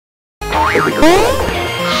Hello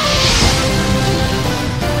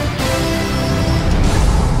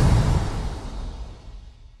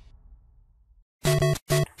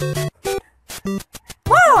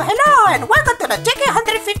and welcome to the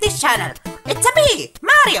JK150's channel. It's me,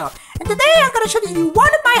 Mario, and today I'm gonna show you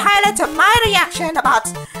one of my highlights of my reaction about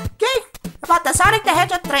the Sonic the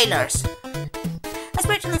Hedgehog trailers.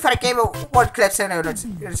 Especially for the Game Award clips, and it's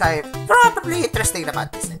probably interesting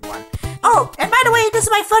about this one. Oh, and by the way, this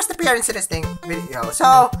is my first appearance in this video,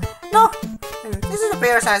 so no, this is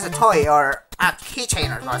appearance as a toy or a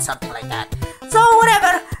keychain or something like that. So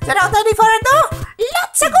whatever. So without any further ado,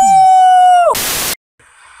 let's go!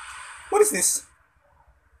 What is this?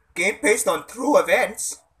 Game based on true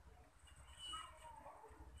events?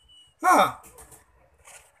 Huh.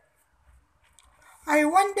 I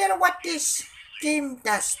wonder what this game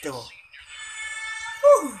does to.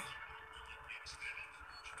 Whew.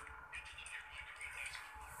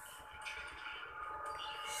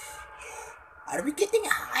 Are we getting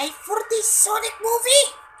hype for this Sonic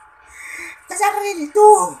movie? Because I really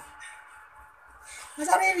do.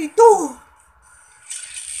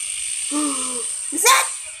 Is that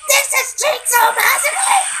this is Chainsaw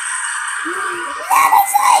Massacre?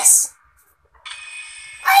 Leatherface!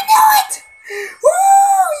 I knew it!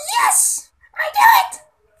 Woo! Yes! I knew it!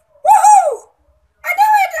 Woohoo! I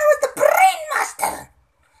knew it! I was the brain master!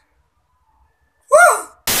 Woo!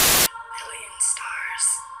 Billion stars.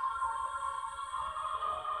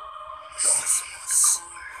 Cosmos.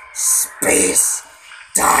 Space.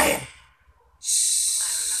 Time. I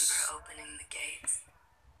remember opening the gates.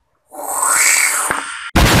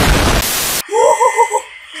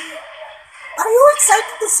 Are you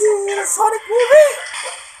excited to see the Sonic movie?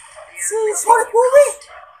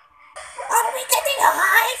 Are we getting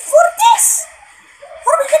high for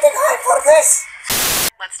this?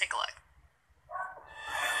 Let's take a look.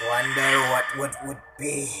 I wonder what would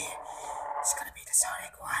be. It's gonna be the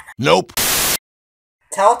Sonic one. Nope.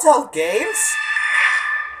 Telltale Games?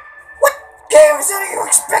 What games are you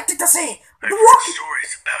expected to see? I've heard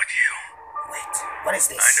stories about you. Wait, what is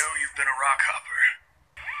this? I know you've been a rock hopper,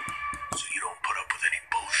 so you don't put up with any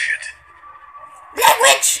bullshit.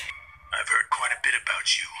 Language! I've heard quite a bit about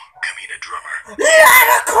you, Kamina drummer.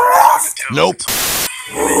 Lara Croft! Nope.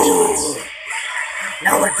 Ooh.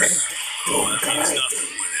 Now we're getting doing It's karate.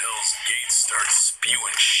 nothing when Hell's Gate starts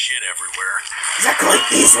spewing shit everywhere. Is that Clint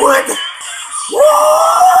Eastwood?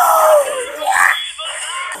 Whoa!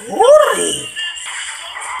 Glory!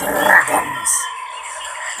 Dragons!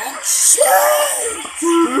 And shades!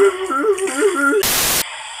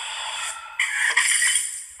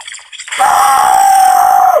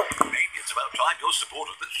 Maybe it's about time your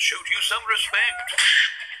supporters showed you some respect.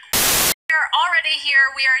 We're already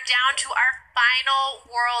here. We are down to our final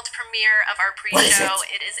world premiere of our pre-show.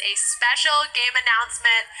 It is a special game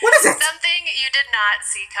announcement. What is it? Something you did not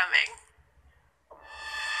see coming.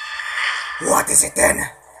 What is it then?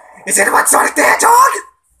 Is it about Sonic the Hedgehog?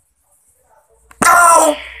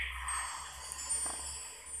 Oh!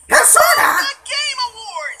 Persona! The Game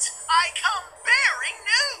Awards! I come bearing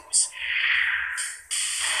news!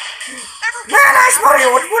 Man, Ice Mario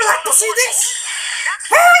would like to see this!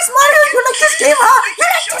 Hey, Ice Mario, you like this game, huh? You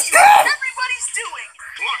like this game? Everybody's doing!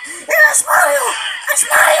 Hey, Ice Mario! Ice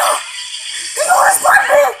Mario! Can you respond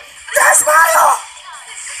me? Ice Mario!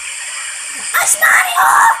 Ice Mario!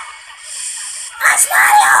 Ice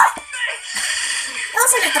Mario! That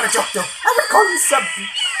was a little joke though. I would call you Soup!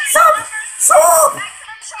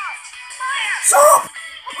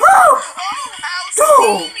 Woo!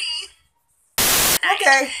 Two!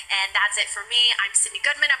 Okay. And that's it for me. I'm Sydney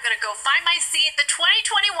Goodman. I'm going to go find my seat. The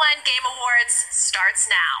 2021 Game Awards starts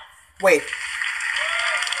now. Wait.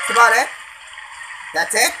 That's about it?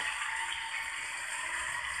 That's it?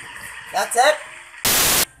 That's it?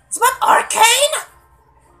 It's about Arcane?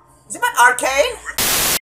 Is it about Arcane?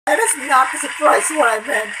 That is not the surprise what I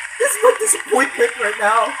meant. This is my disappointment right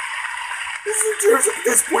now. This is in terms of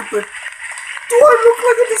disappointment. Do I look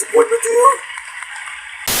like a disappointment to you?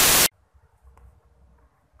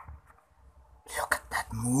 Look at that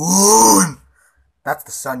moon! That's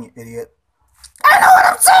the sun, you idiot. I know what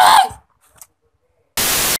I'm saying!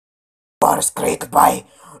 Was created by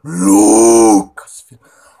Lucasfilm.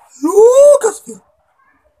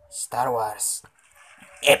 Star Wars.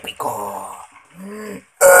 Epico.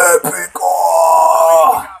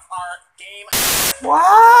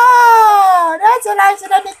 Wow! That's a nice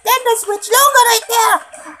little Nintendo Switch logo right there!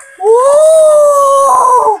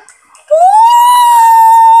 Woo! Woo!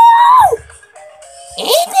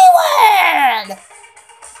 Easy World!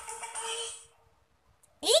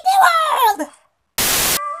 Easy World!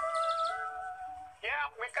 Yeah,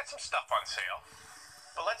 we've got got some stuff on sale.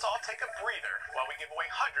 But let's all take a breather while we give away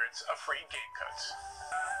hundreds of free game codes.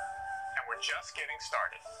 And we're just getting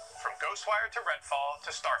started. From Ghostwire to Redfall to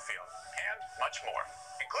Starfield, and much more.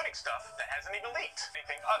 Including stuff that hasn't even leaked.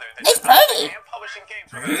 Anything other than and publishing games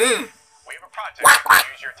with us. We have a project to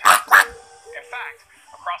use your taste. In fact,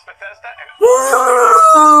 across Bethesda and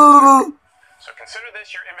so consider this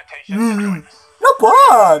your invitation to join us. Not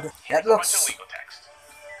bad. Here's That a bunch of looks. legal text.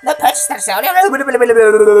 The purchase that sound.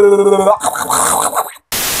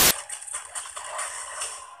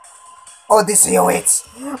 Odyssey awaits.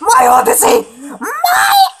 My Odyssey!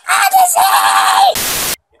 My Odyssey!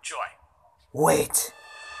 Enjoy. Wait.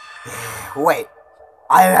 Wait.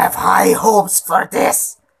 I have high hopes for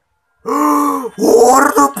this.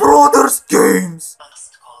 Warner Brothers games.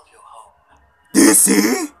 Must call you home.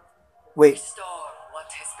 DC? Wait. Restore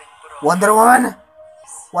what has been broken. Wonder Woman?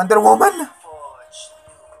 Wonder Woman? Forge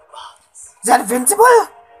new bonds. Is that Invincible?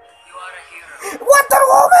 You are a hero. Wonder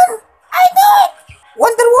Woman! I knew it!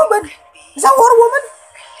 Wonder Woman! Is that Wonder Woman?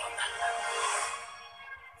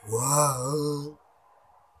 Wow.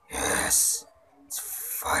 Yes. It's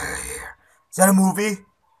finally here. Is that a movie?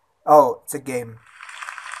 Oh, it's a game.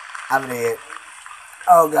 I'm an idiot.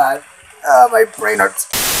 Oh god. Oh, my brain hurts.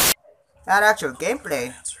 Not actual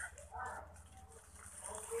gameplay.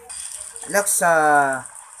 It looks so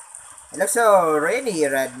rainy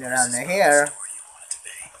around here.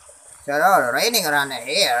 It's all raining around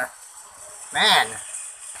here. Man.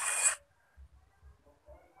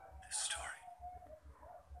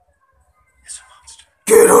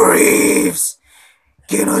 Keanu Reeves!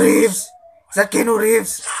 Keanu Reeves! Is that Keanu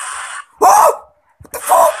Reeves? Oh! What the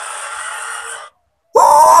fuck?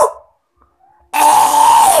 Oh!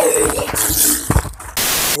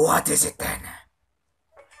 What is it then?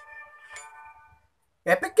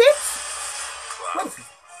 Epic Games? What is it?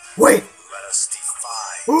 Wait! Let us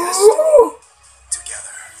defy Ooh!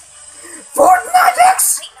 together. Fortnite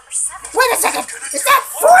X! Wait, number 7. Wait a second! Is that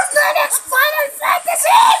Fortnite X Final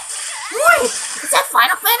Fantasy? Wait! Is that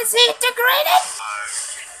Final Fantasy integrated?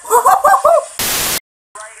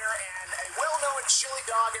 Writer and a well-known chili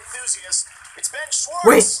dog enthusiast. It's Ben Schwartz.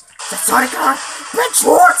 Wait! That's Sonic Car? Ben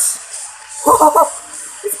Schwartz!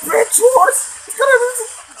 It's Ben Schwartz! It's gonna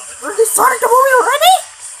release Sonic the movie already?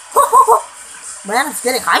 Man, I'm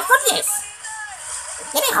getting hyped for this!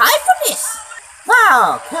 I'm getting hyped for this!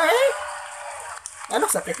 Wow, okay. That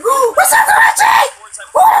looks like it. What's up, Reggie?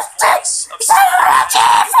 What is this? It's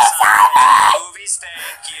Reggie! Movies,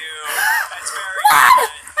 thank you. That's very Man,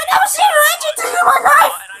 I never seen Reggie till in my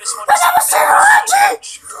life! I never seen Reggie!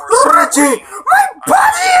 Reggie! My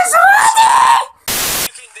body is ready!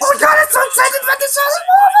 Oh my god, I'm so excited about this other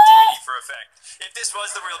movie! For effect. If this was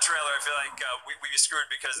the real trailer, I feel like we'd be screwed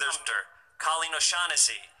because there's Colleen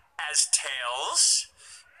O'Shaughnessy as Tails,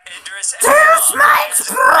 Idris Tails my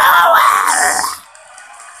explorer!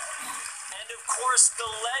 and of course the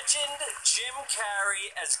legend Jim Carrey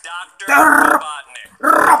as Dr. Robotnik.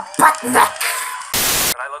 Robotnik!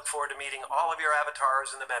 And I look forward to meeting all of your avatars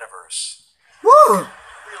in the metaverse. Woo!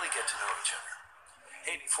 Really get to know each other.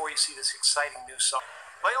 Hey, before you see this exciting new song,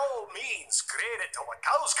 by all means, create it till the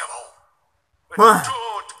cows come home. But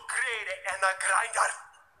don't create it in the grinder.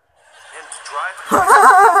 And to drive the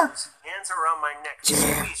hands around my neck,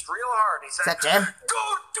 squeezed real hard. He said, Is that Jim?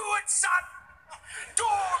 "Don't do it, son.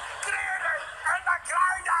 Don't create it in the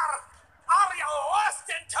grinder. Are you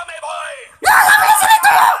listening to me, boy? No, I'm listening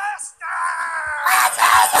to you!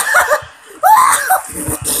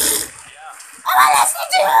 I'm listening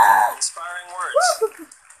to you! Inspiring words.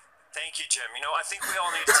 Thank you, Jim. You know, I think we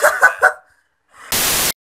all need to hear that.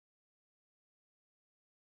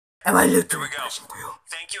 Am I looking Here we go. to you?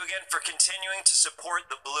 Thank you again for continuing to support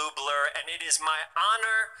the Blue Blur, and it is my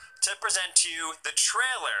honor to present to you the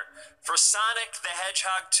trailer for Sonic the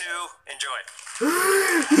Hedgehog 2. Enjoy.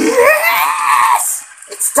 Yes!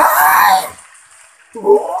 It's time!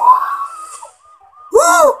 Woo!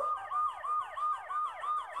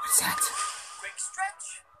 What's that? Quick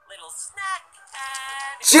stretch, little snack,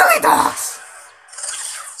 and... Chili dogs!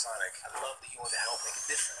 Sonic, I love that you want to help make a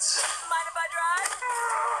difference. Mind if I drive?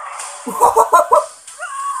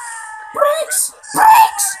 Brakes!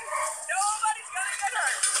 Brakes! Nobody's gonna get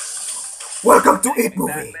hurt. Welcome to It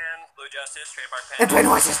Movie. Batman, Blue Justice, trademark pen. And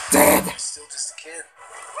Pennywise is dead! You're still just a kid.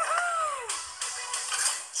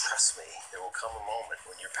 Trust me, there will come a moment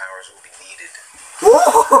when your powers will be needed.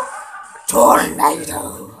 Woo!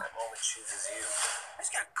 Tornado! That moment chooses you. I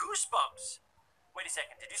just got goosebumps. Wait a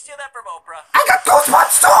second, did you steal that from Oprah? I got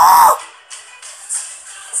goosebumps too!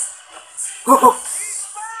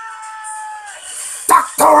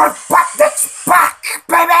 Dr. Robotnik's back,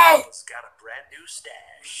 baby! It's got a brand new new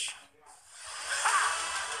stash.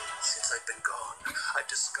 Since I've been gone, I've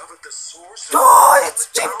discovered the source of... Oh, it's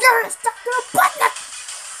Jim Garrett's Dr. Robotnik!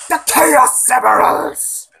 The Chaos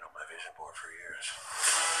Emeralds! Been on my vision board for years.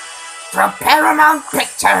 From Paramount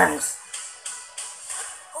Pictures!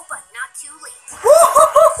 Oh, but not too late.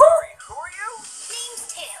 Sorry, who are you? Name's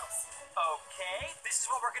Tails. Okay, this is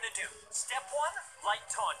what we're gonna do. Step 1, light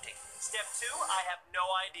taunting. Step 2, I have no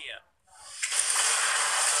idea.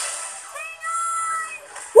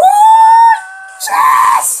 Woo!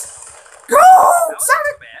 Yes! Go!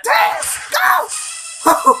 Sonic Dance! Go!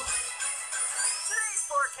 Today's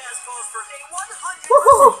forecast calls for a 100%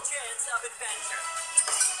 Woohoo! chance of adventure.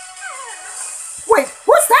 Wait,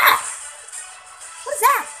 what's that? What is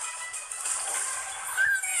that?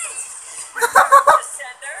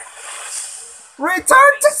 Descender,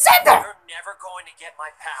 Return to sender! you're never going to get my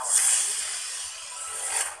power.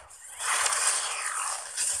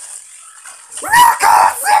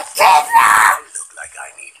 Knuckles Echidna! Look like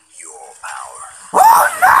I need your power. Oh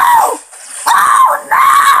no! Oh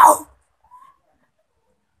no!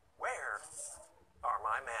 Where are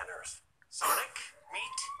my manners? Sonic,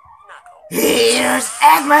 meet Knuckles. Here's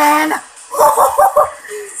Eggman!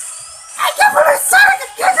 I can't believe Sonic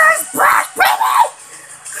Echidna is back, baby!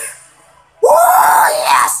 Oh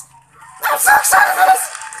yes! I'm so excited for this!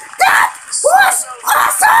 That was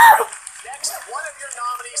awesome! Next, one of your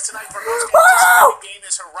nominees tonight for most Woo! anticipated game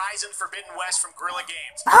is Horizon Forbidden West from Guerrilla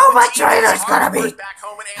Games. How The much team trailer is is gonna hard at be? work back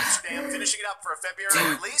home in Amsterdam, finishing it up for a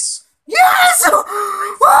February release. Yes! Oh!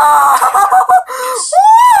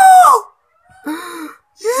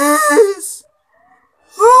 Yes!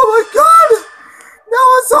 Oh my god! That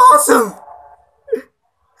was awesome!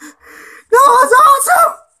 That was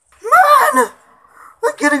awesome! Man!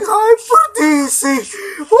 I'm getting hyped for DC!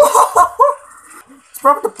 It's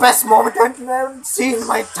probably the best moment I've ever seen in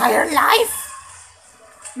my entire life!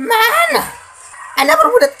 Man! I never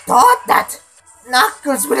would have thought that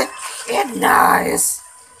Knuckles with Echidna is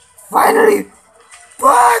finally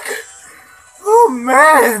back! Oh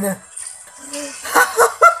man!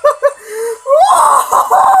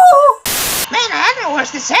 Man, I don't know what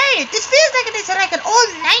to say. This feels like it's like an old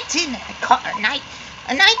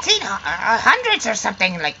 1900s or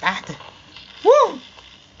something like that. Woo!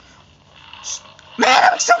 Man,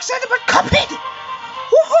 I'm so excited about Cuphead!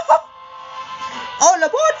 Woo! All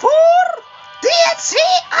aboard for DLC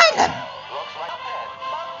Island!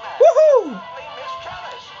 Woohoo!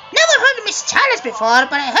 Never heard of Miss Chalice before,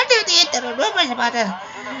 but I heard the rumors about it.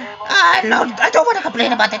 No, I don't want to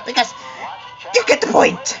complain about it because you get the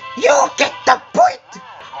point. You get the point.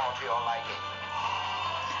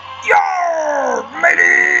 Yo,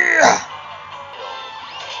 matey!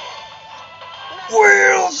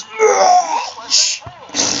 Wheel smash!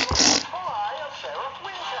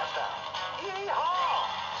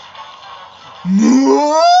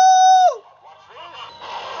 No!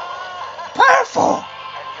 Powerful!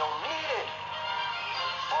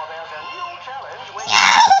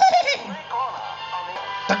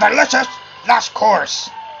 The delicious last course.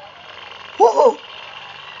 Woohoo!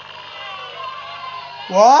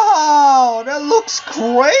 Wow, that looks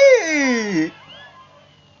great!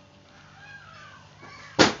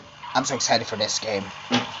 I'm so excited for this game.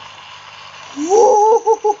 We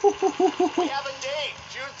have a date,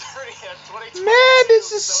 June 30th, 2020. Man,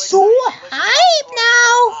 this is so hype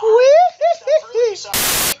now!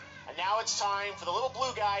 And now it's time for the little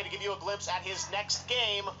blue guy to give you a glimpse at his next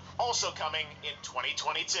game, also coming in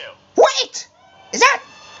 2022. Wait! Is that...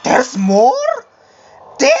 There's more?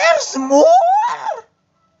 There's more?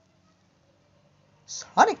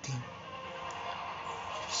 Sonic Team.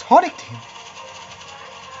 Sonic Team.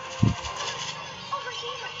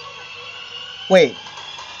 Wait.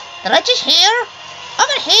 Did I just hear?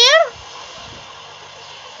 Over here?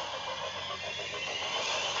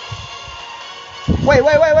 Wait,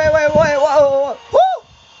 whoa. Woo!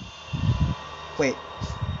 Wait.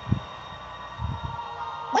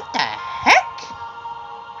 What the heck?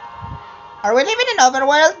 Are we living in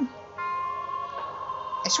Overworld?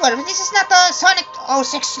 I swear, if this is not the Sonic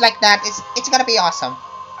 06 like that, it's gonna be awesome.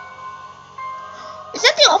 Is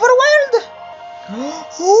that the Overworld?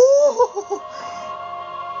 Ooh.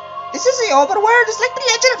 This is the Overworld. It's like the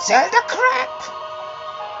Legend of Zelda crap.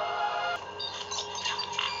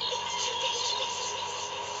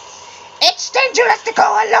 It's dangerous to go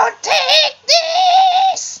alone. Take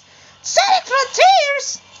this! Sonic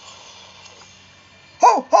Frontiers!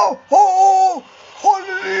 Ho, ho, ho!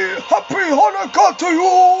 Holly, happy Hanukkah to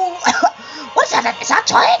you! What's that? Is that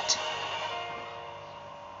giant?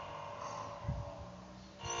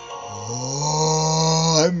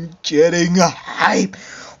 Oh, I'm getting hype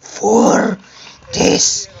for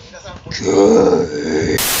this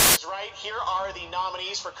good. Right, here are the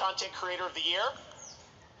nominees for Content Creator of the Year.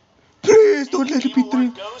 Please don't let it be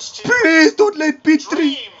Dream. Please don't let it be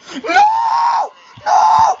Dream. No!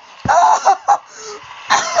 No!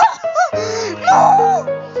 No!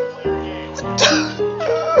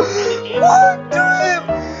 What Dream?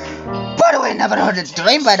 By the way, never heard of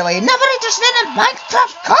Dream, by the way. Never interested in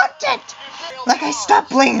Minecraft content. Like, I stopped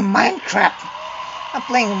playing Minecraft. I'm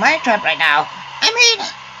playing Minecraft right now. I mean...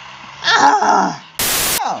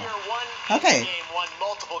 Okay. Game won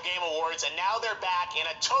multiple game awards, and now they're back in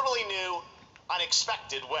a totally new,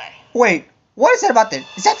 unexpected way. Wait, what is that about this?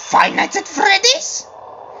 Is that Five Nights at Freddy's?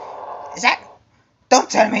 Is that... Don't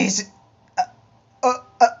tell me it's...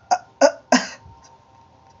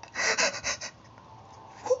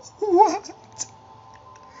 What?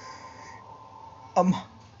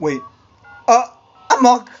 Wait.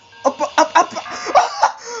 Amok... What?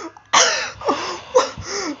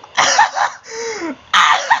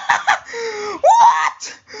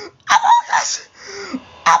 Among Us!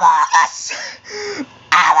 Among Us!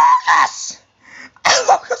 Among Us!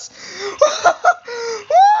 Among Us!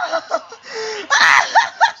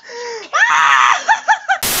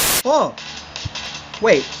 Oh!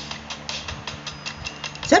 Wait.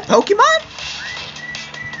 Is that Pokemon?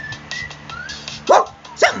 Whoa!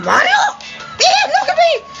 Is that Mario? Yeah, look at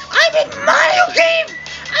me! I'm in Mario game!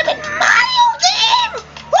 I'm in Mario game!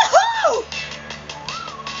 Woohoo!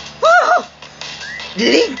 Oh!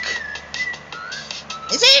 Link!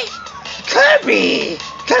 Is he? Kirby!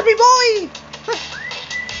 Kirby boy!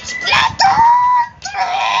 Splatoon 3!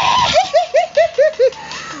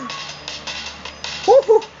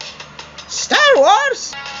 Woohoo! Star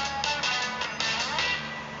Wars!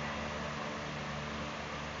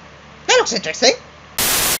 That looks interesting.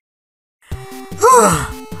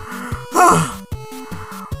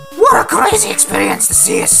 What a crazy experience to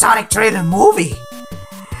see a Sonic trailer movie!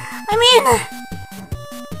 I mean,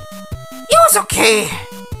 it was okay.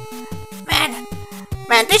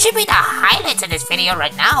 Man, this should be the highlights of this video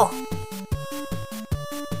right now.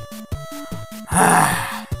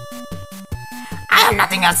 I have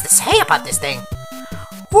nothing else to say about this thing.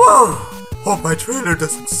 Whoa! Hope my trailer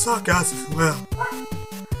doesn't suck ass as well.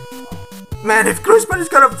 Man, if Crispin is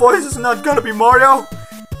gonna voice, it's not gonna be Mario.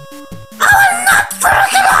 I'm not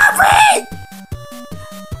freaking happy!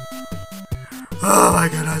 Oh my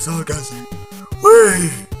god, that's all guessing.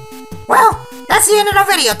 Wait. Well, that's the end of the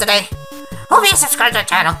video today. Hope you subscribe to my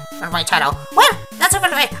channel. Well, that's it for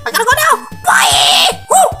today. I gotta go now. Bye!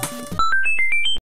 Woo!